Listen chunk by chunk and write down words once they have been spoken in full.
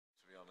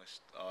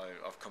honest.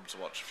 I've come to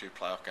watch a few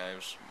playoff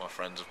games. My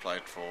friends have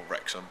played for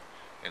Wrexham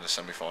in the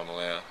semi-final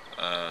here,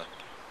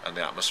 and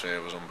the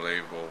atmosphere was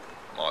unbelievable.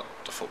 Like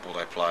the football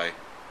they play,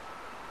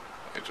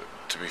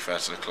 to be fair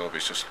to the club,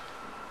 it's just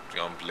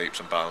on leaps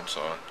and bounds.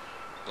 So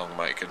long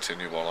may it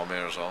continue while I'm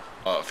here as well.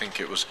 I think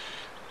it was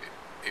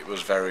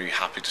very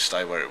happy to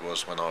stay where it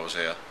was when I was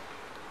here,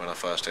 when I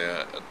first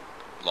here.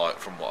 Like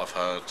from what I've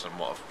heard and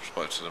what I've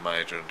spoken to the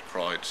manager and the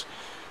Prides,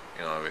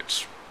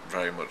 it's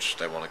very much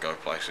they want to go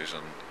places,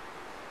 and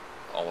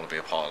I want to be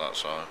a part of that.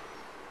 So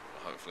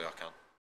hopefully I can.